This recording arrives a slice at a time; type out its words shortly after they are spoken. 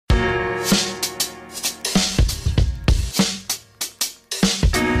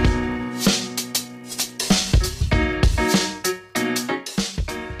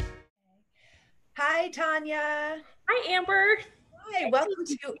Tanya. Hi, Amber. Hi, welcome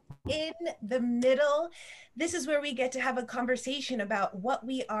to In the Middle. This is where we get to have a conversation about what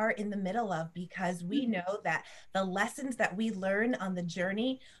we are in the middle of because we know that the lessons that we learn on the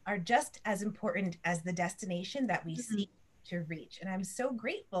journey are just as important as the destination that we Mhm. seek to reach. And I'm so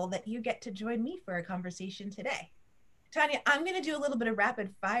grateful that you get to join me for a conversation today. Tanya, I'm going to do a little bit of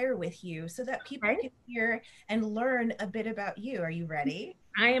rapid fire with you so that people Okay. can hear and learn a bit about you. Are you ready?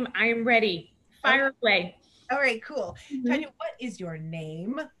 I am ready. Okay. Fire away. All right, cool. Mhm. Tanya, what is your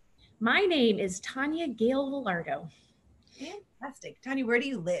name? My name is Tanya Gale Villardo. Fantastic. Tanya, where do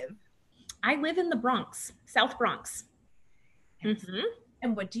you live? I live in the Bronx, South Bronx. Excellent. Mhm.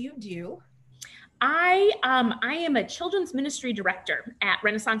 And what do you do? I am a children's ministry director at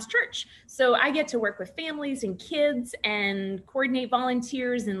Renaissance Church. So I get to work with families and kids and coordinate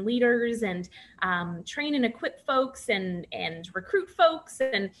volunteers and leaders and train and equip folks and recruit folks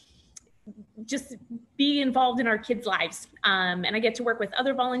and just be involved in our kids' lives. And I get to work with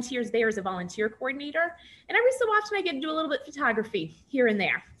other volunteers there as a volunteer coordinator. And every so often I get to do a little bit of photography here and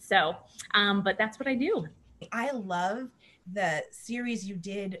there. So, but that's what I do. I love the series you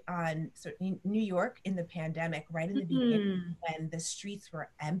did on New York in the pandemic, right in the beginning Mhm. when the streets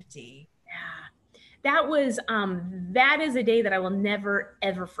were empty. Yeah. That is a day that I will never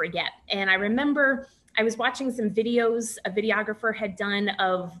ever forget. And I remember I was watching some videos a videographer had done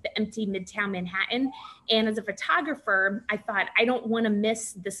of the empty Midtown Manhattan. And as a photographer, I thought, I don't want to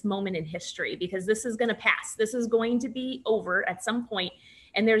miss this moment in history because this is going to pass. This is going to be over at some point.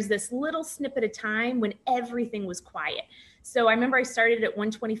 And there's this little snippet of time when everything was quiet. So I remember I started at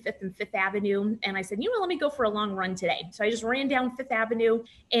 125th and Fifth Avenue, and I said, you know what, let me go for a long run today. So I just ran down Fifth Avenue,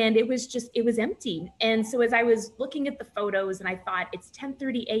 and it was empty. And so as I was looking at the photos, and I thought, it's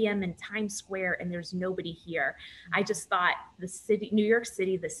 10:30 a.m. in Times Square, and there's nobody here. I just thought the city, New York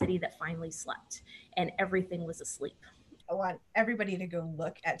City, the city that finally slept, and everything was asleep. I want everybody to go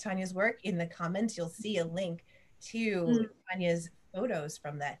look at Tanya's work. In the comments, you'll see a link to Mm-hmm. Tanya's photos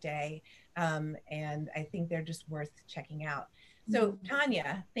from that day. And I think they're just worth checking out. So,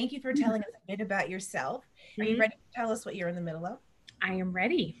 Tanya, thank you for telling us a bit about yourself. Are you Mm-hmm. ready to tell us what you're in the middle of? I am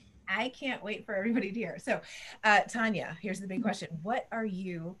ready. I can't wait for everybody to hear. So, Tanya, here's the big question. What are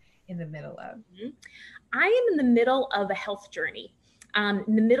you in the middle of? Mhm. I am in the middle of a health journey,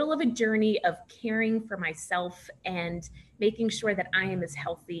 in the middle of a journey of caring for myself and making sure that I am as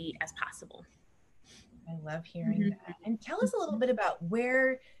healthy as possible. I love hearing Mhm. that. And tell us a little bit about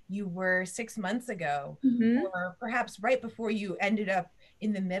where you were 6 months ago, Mhm. or perhaps right before you ended up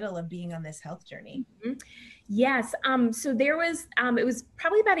in the middle of being on this health journey. Mhm. Yes. So it was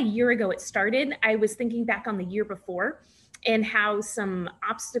probably about a year ago it started. I was thinking back on the year before and how some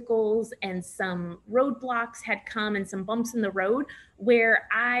obstacles and some roadblocks had come and some bumps in the road where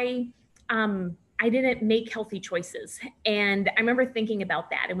I didn't make healthy choices. And I remember thinking about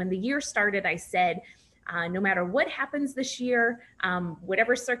that. And when the year started, I said, no matter what happens this year,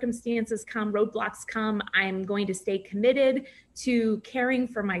 whatever circumstances come, roadblocks come, I'm going to stay committed to caring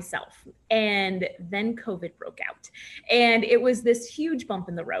for myself. And then COVID broke out. And it was this huge bump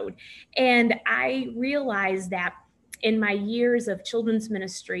in the road. And I realized that in my years of children's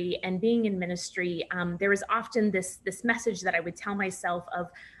ministry and being in ministry, there was often this message that I would tell myself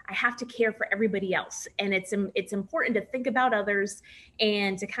of I have to care for everybody else, and it's important to think about others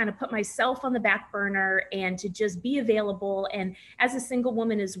and to kind of put myself on the back burner and to just be available. And as a single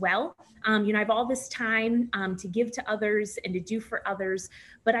woman as well, I have all this time to give to others and to do for others,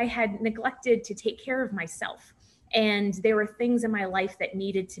 but I had neglected to take care of myself. And there were things in my life that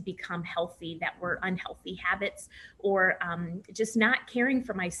needed to become healthy that were unhealthy habits or just not caring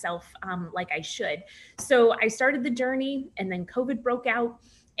for myself like I should. So I started the journey, and then COVID broke out.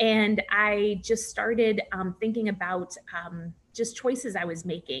 And I just started thinking about just choices I was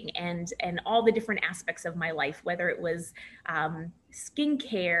making and all the different aspects of my life, whether it was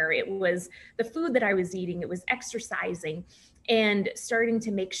skincare, it was the food that I was eating, it was exercising, and starting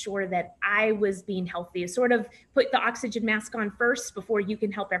to make sure that I was being healthy, sort of put the oxygen mask on first before you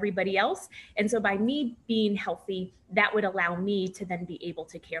can help everybody else. And so by me being healthy, that would allow me to then be able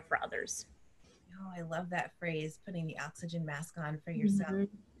to care for others. Oh, I love that phrase, putting the oxygen mask on for yourself. Mhm.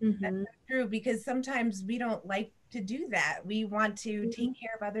 That's Mhm. so true because sometimes we don't like to do that. We want to take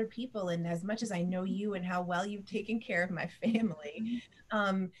care of other people. And as much as I know you and how well you've taken care of my family,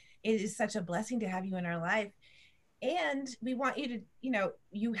 um, it is such a blessing to have you in our life. And we want you to,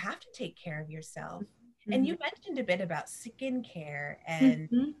 you have to take care of yourself. And Mhm. you mentioned a bit about skincare and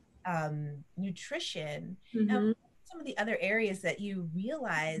Mhm. nutrition. Mhm. Some of the other areas that you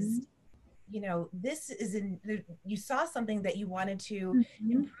realized this is you saw something that you wanted to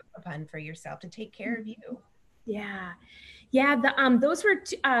Mhm. improve upon for yourself to take care of you. Yeah. Yeah, those were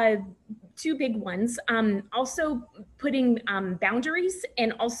two big ones. Also putting boundaries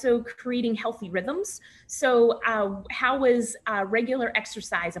and also creating healthy rhythms. So how was regular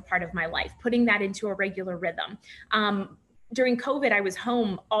exercise a part of my life? Putting that into a regular rhythm. During COVID, I was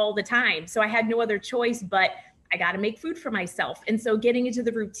home all the time. So I had no other choice but I got to make food for myself. And so getting into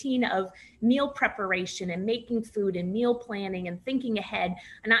the routine of meal preparation and making food and meal planning and thinking ahead,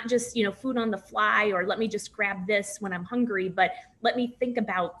 and not just, food on the fly or let me just grab this when I'm hungry, but let me think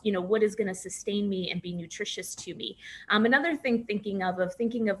about, what is going to sustain me and be nutritious to me. Another thing thinking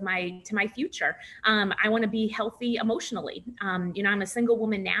of my future. I want to be healthy emotionally. I'm a single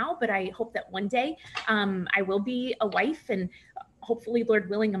woman now, but I hope that one day I will be a wife and hopefully, Lord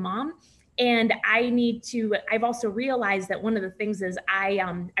willing, a mom. And I've also realized that one of the things is I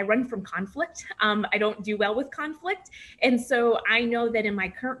run from conflict. I don't do well with conflict. And so I know that in my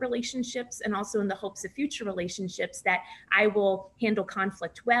current relationships and also in the hopes of future relationships that I will handle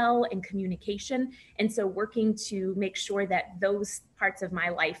conflict well and communication. And so working to make sure that those parts of my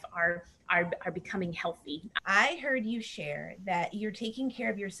life are becoming healthy. I heard you share that you're taking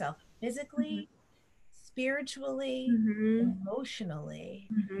care of yourself physically, spiritually, Mm-hmm. emotionally.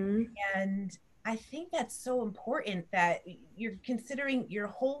 Mm-hmm. And I think that's so important that you're considering your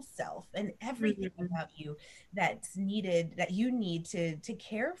whole self and everything Mm-hmm. about you that's needed, that you need to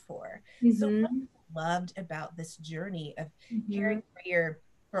care for. So what Mm-hmm. I loved about this journey of caring Mm-hmm.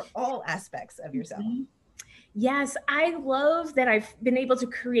 for all aspects of yourself. Mm-hmm. Yes, I love that I've been able to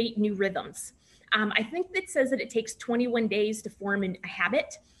create new rhythms. I think it says that it takes 21 days to form a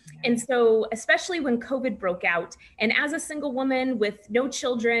habit. And Yeah. so, especially when COVID broke out, and as a single woman with no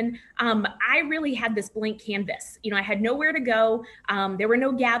children, I really had this blank canvas. I had nowhere to go. There were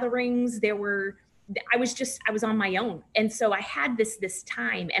no gatherings. I was on my own. And so I had this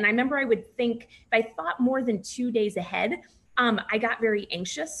time. And I remember I would think, if I thought more than 2 days ahead, I got very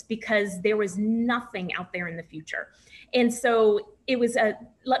anxious because there was nothing out there in the future. And so it was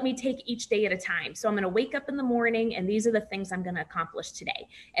let me take each day at a time. So I'm going to wake up in the morning and these are the things I'm going to accomplish today.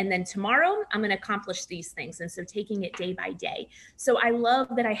 And then tomorrow I'm going to accomplish these things. And so taking it day by day. So I love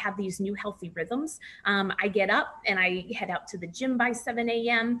that I have these new healthy rhythms. I get up and I head out to the gym by 7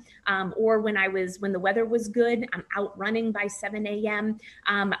 a.m. Or when the weather was good, I'm out running by 7 a.m.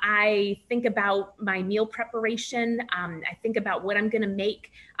 I think about my meal preparation. I think about what I'm going to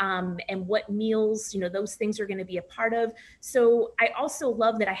make and what meals, those things are going to be a part of. So I also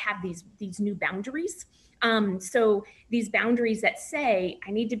love that I have these new boundaries. So these boundaries that say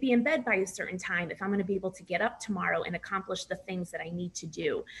I need to be in bed by a certain time if I'm going to be able to get up tomorrow and accomplish the things that I need to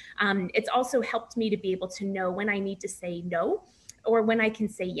do. It's also helped me to be able to know when I need to say no or when I can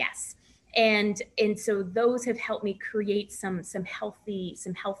say yes. And so those have helped me create some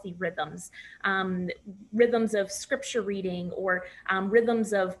healthy rhythms, rhythms of scripture reading or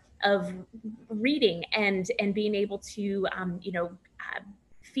rhythms of reading and being able to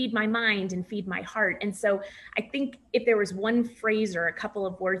feed my mind and feed my heart. And so I think if there was one phrase or a couple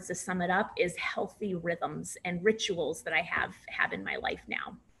of words to sum it up is healthy rhythms and rituals that I have in my life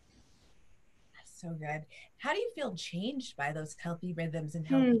now. So good. How do you feel changed by those healthy rhythms and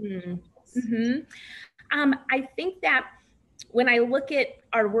healthy Hmm. goals? I think that when I look at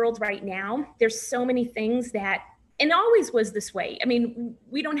our world right now, there's so many things that, and always was this way. I mean,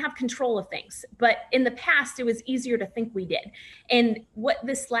 we don't have control of things, but in the past, it was easier to think we did. And what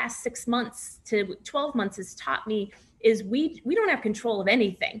this last 6 months to 12 months has taught me is we don't have control of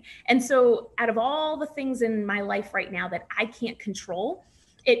anything. And so out of all the things in my life right now that I can't control,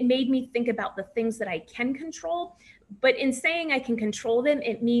 it made me think about the things that I can control. But in saying I can control them,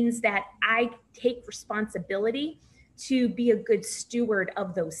 it means that I take responsibility to be a good steward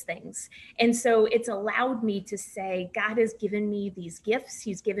of those things. And so it's allowed me to say, God has given me these gifts.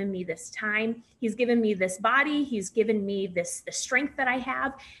 He's given me this time. He's given me this body. He's given me the strength that I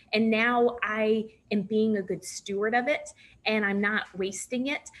have. And now I am being a good steward of it and I'm not wasting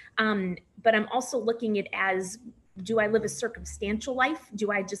it. But I'm also looking at as, do I live a circumstantial life?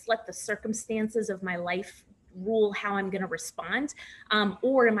 Do I just let the circumstances of my life rule how I'm going to respond?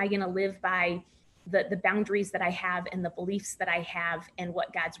 Or am I going to live by the boundaries that I have and the beliefs that I have and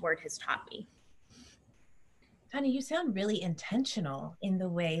what God's word has taught me? Honey, you sound really intentional in the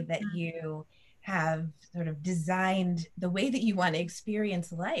way that you have sort of designed the way that you want to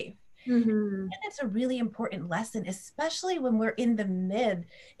experience life. Mm-hmm. And it's a really important lesson, especially when we're in the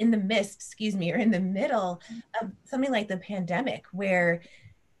midst, excuse me, or in the middle of something like the pandemic, where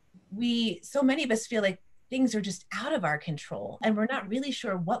so many of us feel like things are just out of our control and we're not really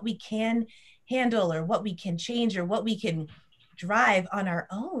sure what we can handle or what we can change or what we can drive on our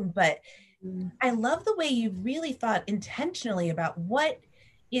own. But Mm. I love the way you really thought intentionally about what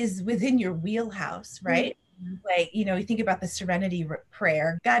is within your wheelhouse, right? Mhm. Like, you think about the serenity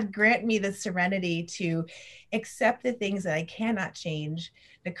prayer. God grant me the serenity to accept the things that I cannot change,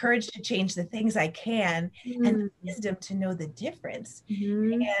 the courage to change the things I can, and the Mm. wisdom to know the difference.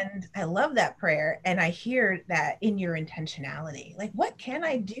 Mhm. And I love that prayer. And I hear that in your intentionality. Like, what can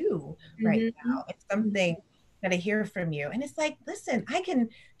I do right Mhm. now? It's something that I hear from you. And it's like, listen, I can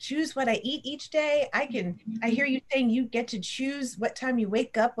choose what I eat each day. I Mhm. hear you saying you get to choose what time you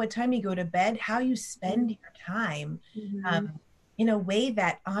wake up, what time you go to bed, how you Mhm. spend your time Mhm. um, in a way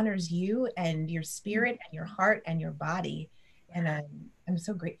that honors you and your spirit and your heart and your body. And Yeah. I'm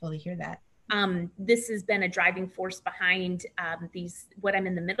so grateful to hear that. This has been a driving force behind these what I'm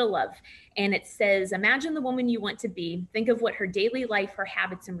in the middle of. And it says, imagine the woman you want to be. Think of what her daily life, her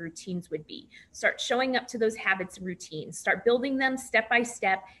habits and routines would be. Start showing up to those habits and routines. Start building them step by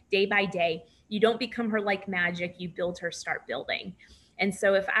step, day by day. You don't become her like magic. You build her, start building. And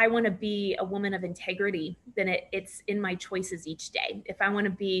so if I want to be a woman of integrity, then it's in my choices each day. If I want to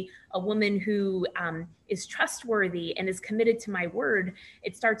be a woman who is trustworthy and is committed to my word,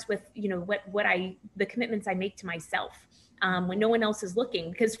 it starts with the commitments I make to myself when no one else is looking.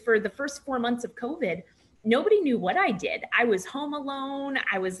 Because for the first 4 months of COVID, nobody knew what I did. I was home alone.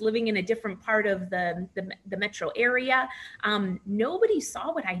 I was living in a different part of the metro area. Nobody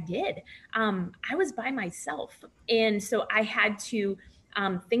saw what I did. I was by myself, and so I had to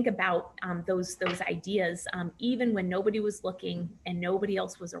think about those ideas, even when nobody was looking and nobody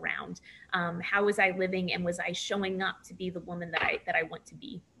else was around. How was I living, and was I showing up to be the woman that I want to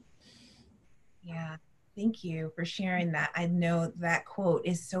be? Yeah. Thank you for sharing that. I know that quote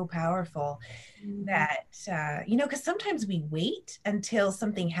is so powerful Mhm. that, because sometimes we wait until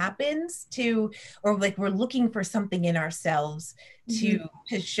something happens or like we're looking for something in ourselves to, Mhm.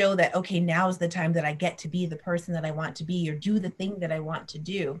 to show that, okay, now is the time that I get to be the person that I want to be or do the thing that I want to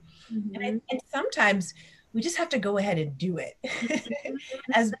do. Mhm. And sometimes we just have to go ahead and do it. Mhm.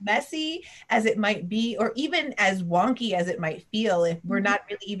 As messy as it might be, or even as wonky as it might feel, if we're Mhm. not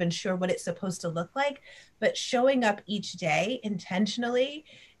really even sure what it's supposed to look like, but showing up each day intentionally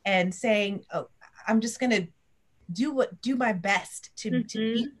and saying, oh, I'm just going to do my best to be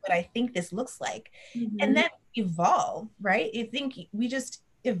Mhm. what I think this looks like. And Mhm. then evolve, right? I think we just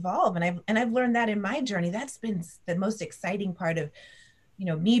evolve. And I've learned that in my journey. That's been the most exciting part of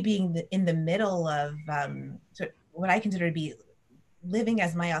me being in the middle of what I consider to be living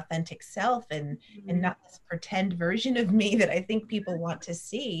as my authentic self and Mhm. not this pretend version of me that I think people want to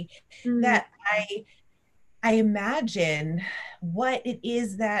see. Mhm. That I imagine what it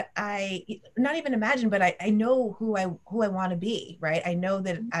is that I not even imagine, but I know who I want to be, right? I know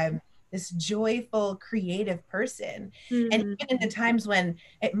that I'm this joyful, creative person. And Mhm. even in the times when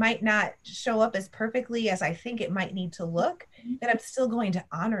it might not show up as perfectly as I think it might need to look, that I'm still going to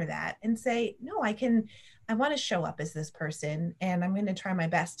honor that and say, no, I want to show up as this person and I'm going to try my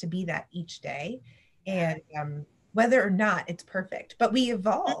best to be that each day. Yeah. And whether or not it's perfect, but we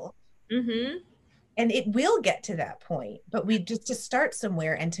evolve Mhm. and it will get to that point, but we just to start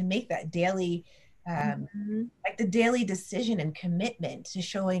somewhere and to make that daily Mhm. like the daily decision and commitment to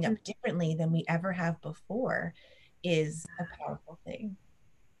showing up differently than we ever have before is a powerful thing.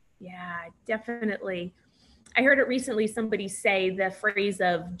 Yeah, definitely. I heard it recently, somebody say the phrase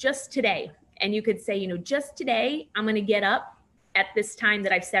of just today. And you could say, just today, I'm going to get up at this time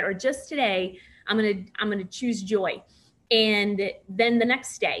that I've set, or just today, I'm going to choose joy. And then the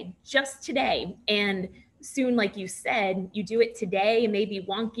next day, just today. And soon, like you said, you do it today, it may be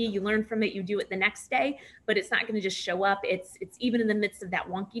wonky, you learn from it, you do it the next day, but it's not going to just show up. It's even in the midst of that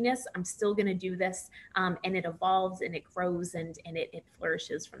wonkiness, I'm still going to do this. And it evolves and it grows and it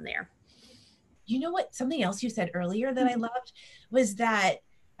flourishes from there. You know what? Something else you said earlier that I loved was that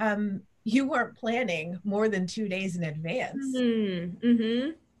you weren't planning more than 2 days in advance. Mm,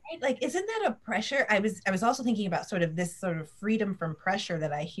 mhm, Right? Like, isn't that a pressure? I was also thinking about sort of this sort of freedom from pressure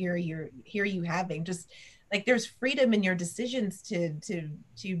that I hear you having. Just like there's freedom in your decisions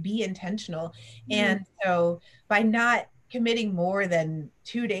to be intentional. mhm, And so by not committing more than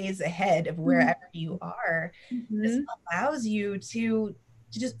 2 days ahead of mhm, wherever you are, this mhm, allows you to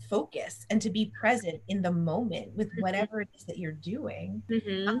just focus and to be present in the moment with whatever it is that you're doing.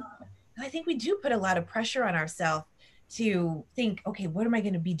 mhm, I think we do put a lot of pressure on ourselves to think, okay, what am I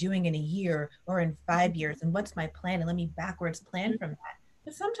going to be doing in a year or in 5 years? And what's my plan? And let me backwards plan mhm, from that.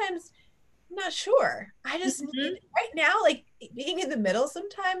 But sometimes not sure. I just Mhm. need right now, like being in the middle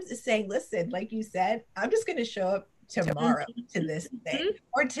sometimes is saying, listen, like you said, I'm just going to show up tomorrow to this thing Mhm.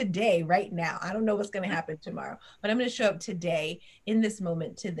 or today, right now. I don't know what's going to happen tomorrow, but I'm going to show up today in this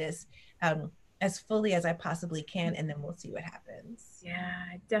moment to this um, as fully as I possibly can. And then we'll see what happens.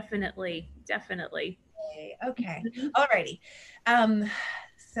 Yeah, definitely, definitely. Okay. Mhm. Alrighty. Um,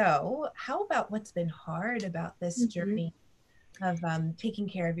 so how about what's been hard about this Mhm. journey of taking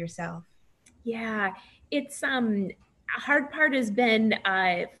care of yourself? Yeah, it's a hard part has been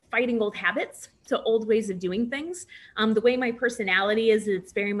fighting old habits, so old ways of doing things. The way my personality is,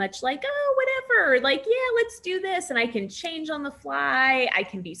 it's very much like, oh, whatever, like, yeah, let's do this, and I can change on the fly. I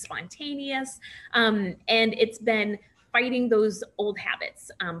can be spontaneous, and it's been fighting those old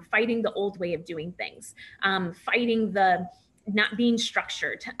habits, fighting the old way of doing things, fighting the not being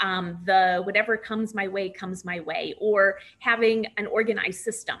structured, the whatever comes my way, or having an organized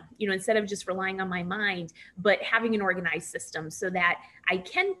system, instead of just relying on my mind, but having an organized system so that I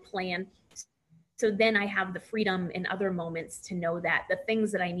can plan. So then I have the freedom in other moments to know that the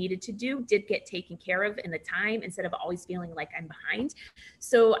things that I needed to do did get taken care of in the time, instead of always feeling like I'm behind.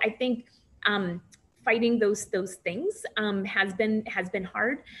 So I think fighting those things has been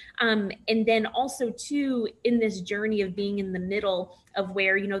hard, and then also too, in this journey of being in the middle of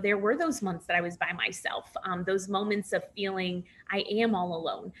where, there were those months that I was by myself, those moments of feeling I am all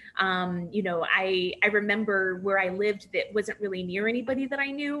alone. I remember where I lived that wasn't really near anybody that I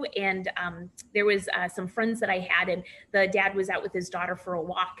knew, and there was some friends that I had, and the dad was out with his daughter for a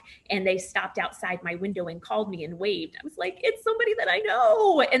walk, and they stopped outside my window and called me and waved. I was like, it's somebody that I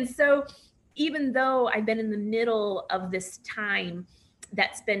know. And so even though I've been in the middle of this time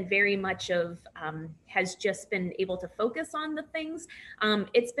that's been very much of has just been able to focus on the things,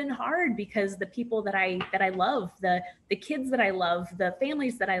 it's been hard because the people that I love, the kids that I love, the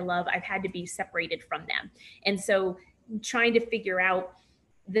families that I love, I've had to be separated from them. And so trying to figure out,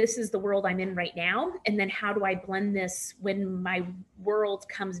 this is the world I'm in right now, and then how do I blend this when my world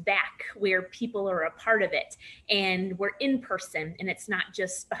comes back, where people are a part of it and we're in person and it's not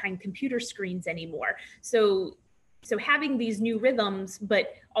just behind computer screens anymore. So having these new rhythms,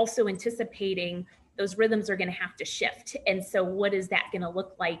 but also anticipating those rhythms are going to have to shift, and so what is that going to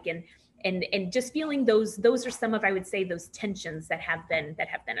look like? And just feeling those are some of, I would say, those tensions that have been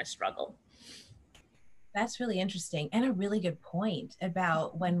a struggle. That's really interesting and a really good point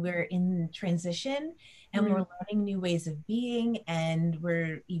about when we're in transition and Mm-hmm. we're learning new ways of being and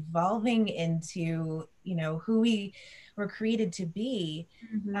we're evolving into, who we were created to be.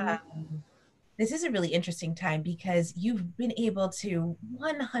 Mm-hmm. Um, this is a really interesting time because you've been able to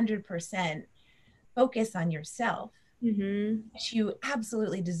 100% focus on yourself, Mm-hmm. which you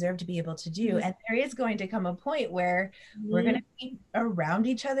absolutely deserve to be able to do. And there is going to come a point where we're going Mm-hmm. to be around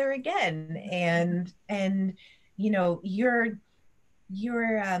each other again. And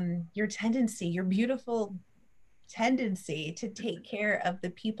your tendency, your beautiful tendency to take care of the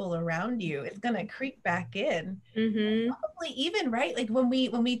people around you is going to creep back in. Mm-hmm. Probably even right, like when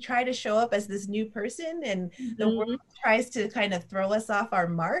we try to show up as this new person and the world Mm-hmm. tries to kind of throw us off our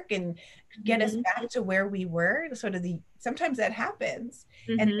mark and get us Mm-hmm. back to where we were, sort of the sometimes that happens.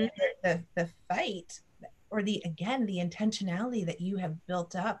 And Mm-hmm. the fight, or the intentionality that you have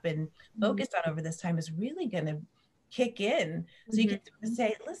built up and focused on over this time is really going to kick in, so you can sort of Mm-hmm.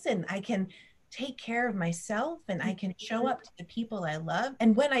 say, listen, I can take care of myself and I can show Mm-hmm. up to the people I love.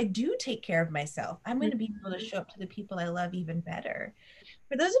 And when I do take care of myself, I'm going to be able to Mm-hmm. show up to the people I love even better.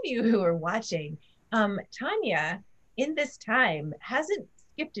 For those of you who are watching, Tanya in this time hasn't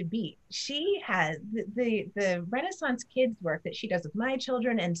skipped a beat. She has the Renaissance Kids work that she does with my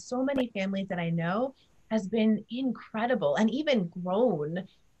children and so many families that I know has been incredible and even grown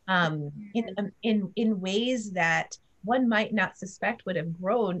in ways that one might not suspect would have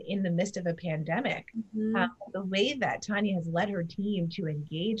grown in the midst of a pandemic. Uh, Mm-hmm. the way that Tanya has led her team to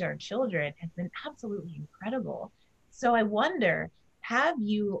engage our children has been absolutely incredible. So I wonder, have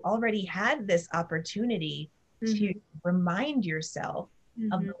you already had this opportunity to Mm-hmm. remind yourself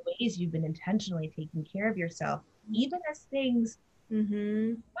of Mm-hmm. the ways you've been intentionally taking care of yourself, even as things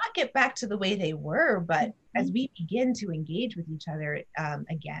Mm-hmm. not get back to the way they were, but as Mm-hmm. we begin to engage with each other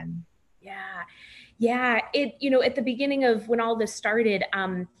again? Yeah. Yeah. At the beginning of when all this started,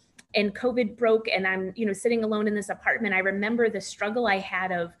 and COVID broke, and I'm, sitting alone in this apartment, I remember the struggle I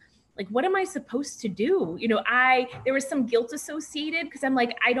had of, like, what am I supposed to do? There was some guilt associated, because I'm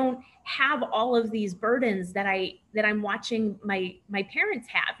like, I don't have all of these burdens that I'm watching my parents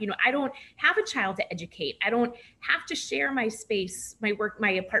have. I don't have a child to educate. I don't have to share my space,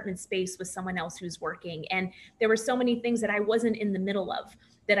 my apartment space, with someone else who's working. And there were so many things that I wasn't in the middle of.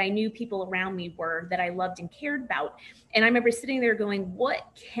 that I knew people around me were, that I loved and cared about. And I remember sitting there going, what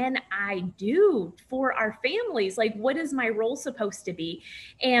can I do for our families? Like, what is my role supposed to be?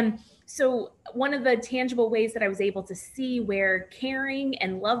 And so one of the tangible ways that I was able to see where caring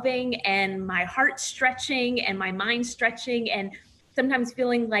and loving and my heart stretching and my mind stretching and sometimes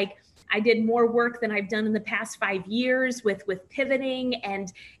feeling like I did more work than I've done in the past 5 years with pivoting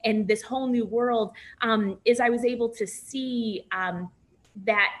and this whole new world, is I was able to see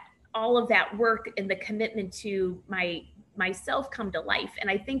that all of that work and the commitment to myself come to life. And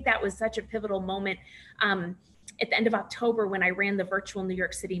I think that was such a pivotal moment at the end of October when I ran the virtual New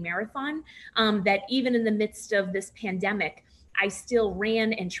York City Marathon, that even in the midst of this pandemic, I still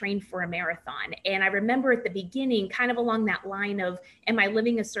ran and trained for a marathon. And I remember at the beginning, kind of along that line of, am I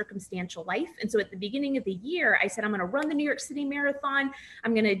living a circumstantial life? And so at the beginning of the year, I said, I'm going to run the New York City Marathon.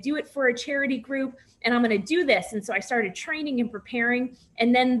 I'm going to do it for a charity group and I'm going to do this. And so I started training and preparing.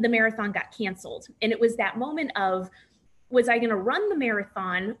 And then the marathon got canceled. And it was that moment of, was I going to run the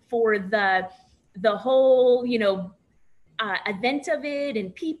marathon for the whole, event of it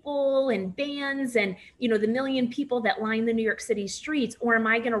and people and bands and, the million people that line the New York City streets? Or am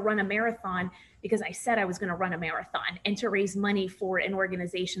I going to run a marathon because I said I was going to run a marathon and to raise money for an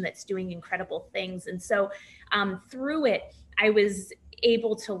organization that's doing incredible things? And so through it, I was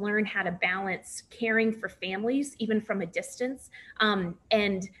able to learn how to balance caring for families, even from a distance,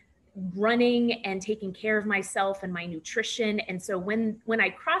 and running and taking care of myself and my nutrition. And so when I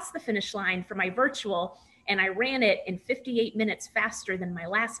crossed the finish line for my virtual, and I ran it in 58 minutes faster than my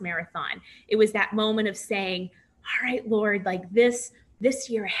last marathon, it was that moment of saying, all right, Lord, like this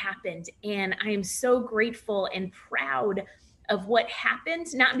year happened. And I am so grateful and proud of what happened,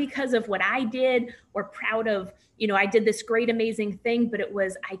 not because of what I did or proud of, I did this great, amazing thing, but it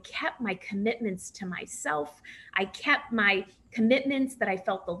was, I kept my commitments to myself. I kept my commitments that I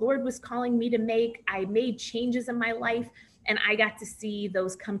felt the Lord was calling me to make. I made changes in my life. And I got to see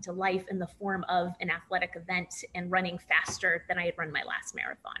those come to life in the form of an athletic event and running faster than I had run my last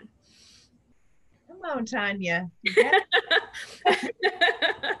marathon. Come on, Tanya. Yes. Yes.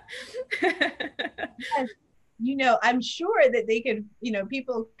 I'm sure that they could,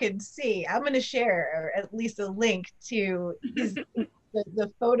 people could see. I'm going to share at least a link to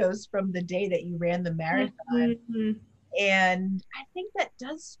the photos from the day that you ran the marathon. Mm-hmm. And I think that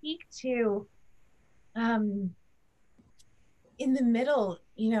does speak to, in the middle,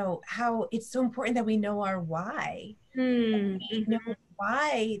 how it's so important that we know our why. Mm-hmm. We know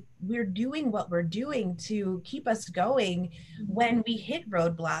why we're doing what we're doing to keep us going when we hit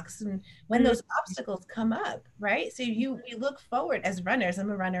roadblocks and when those obstacles come up, right? So we look forward as runners.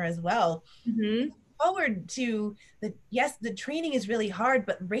 I'm a runner as well. Mm-hmm. Forward to the training is really hard,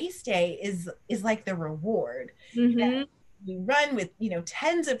 but race day is like the reward. Mm-hmm. We run with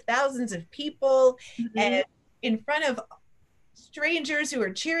tens of thousands of people, mm-hmm. and in front of strangers who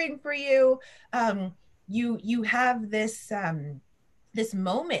are cheering for you. You have this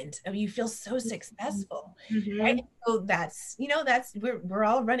moment of, you feel so successful, mm-hmm. right? So that's we're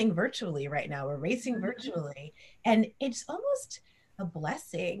all running virtually right now. We're racing virtually, and it's almost a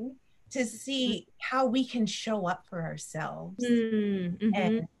blessing to see how we can show up for ourselves,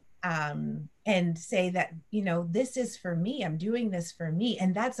 mm-hmm. and say that this is for me. I'm doing this for me,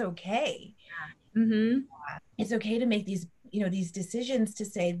 and that's okay. Mm-hmm. It's okay to make these decisions to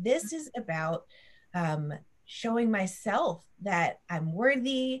say, this is about showing myself that I'm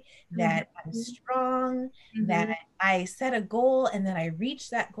worthy, that mm-hmm. I'm strong, mm-hmm. that I set a goal and then I reach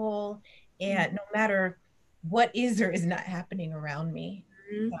that goal, and mm-hmm. no matter what is or is not happening around me.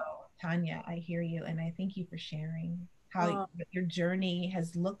 Mm-hmm. So Tanya, I hear you, and I thank you for sharing how your journey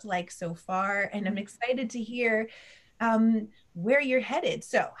has looked like so far, and I'm excited to hear where you're headed.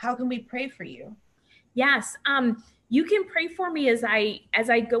 So how can we pray for you? Yes. You can pray for me as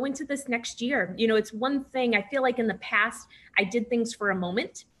I go into this next year. It's one thing, I feel like in the past, I did things for a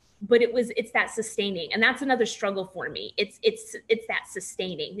moment, but it's that sustaining. And that's another struggle for me. It's that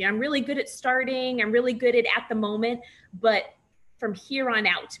sustaining. I'm really good at starting. I'm really good at the moment, but from here on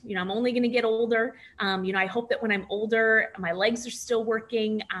out, I'm only going to get older. I hope that when I'm older, my legs are still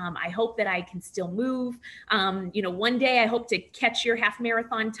working. I hope that I can still move. One day I hope to catch your half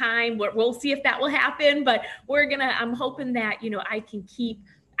marathon time. We'll see if that will happen, but I'm hoping that,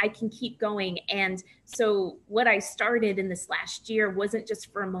 I can keep going. And so what I started in this last year wasn't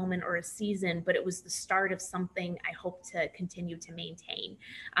just for a moment or a season, but it was the start of something I hope to continue to maintain.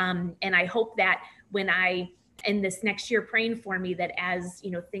 And I hope that when I in this next year praying for me that as,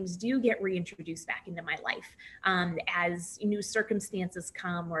 you know, things do get reintroduced back into my life, as new circumstances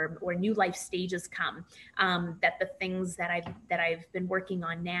come or new life stages come, that the things that I've been working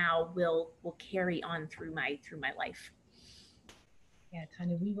on now will carry on through my life. Yeah,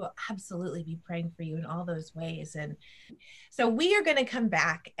 Tanya, we will absolutely be praying for you in all those ways. And so we are going to come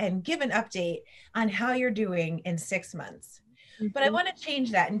back and give an update on how you're doing in 6 months. But I want to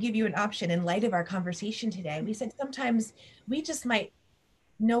change that and give you an option in light of our conversation today. We said sometimes we just might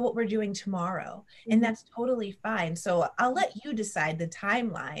know what we're doing tomorrow, and that's totally fine. So I'll let you decide the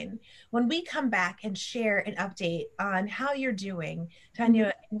timeline when we come back and share an update on how you're doing.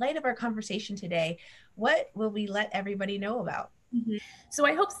 Tanya, in light of our conversation today, what will we let everybody know about? So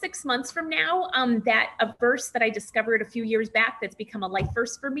I hope 6 months from now, that a verse that I discovered a few years back that's become a life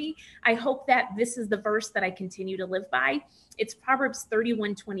verse for me, I hope that this is the verse that I continue to live by. It's Proverbs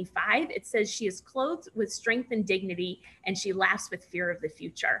 31:25. It says, she is clothed with strength and dignity, and she laughs with fear of the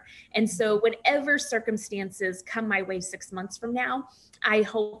future. And so whatever circumstances come my way 6 months from now, I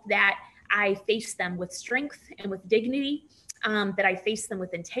hope that I face them with strength and with dignity, that I face them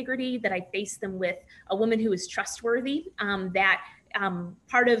with integrity, that I face them with a woman who is trustworthy, that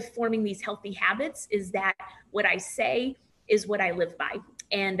part of forming these healthy habits is that what I say is what I live by.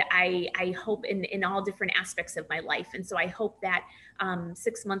 And I hope in all different aspects of my life. And so I hope that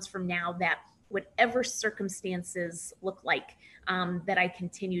 6 months from now, that whatever circumstances look like, that I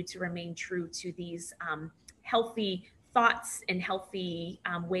continue to remain true to these healthy thoughts and healthy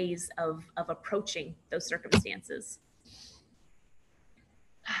ways of approaching those circumstances.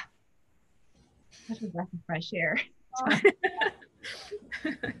 Such a breath of fresh air.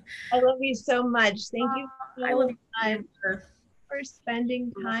 I love you so much. Thank you so much for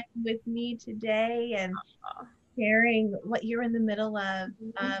spending time with me today and sharing what you're in the middle of.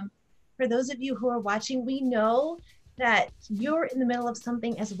 For those of you who are watching, we know that you're in the middle of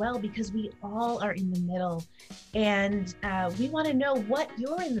something as well, because we all are in the middle. And we want to know what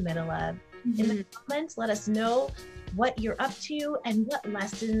you're in the middle of. In the comments, let us know what you're up to and what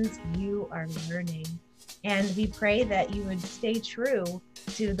lessons you are learning. And we pray that you would stay true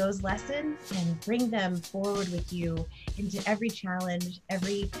to those lessons and bring them forward with you into every challenge,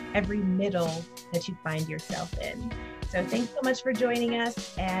 every middle that you find yourself in. So thanks so much for joining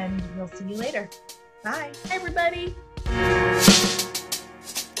us, and we'll see you later. Bye. Hi, everybody.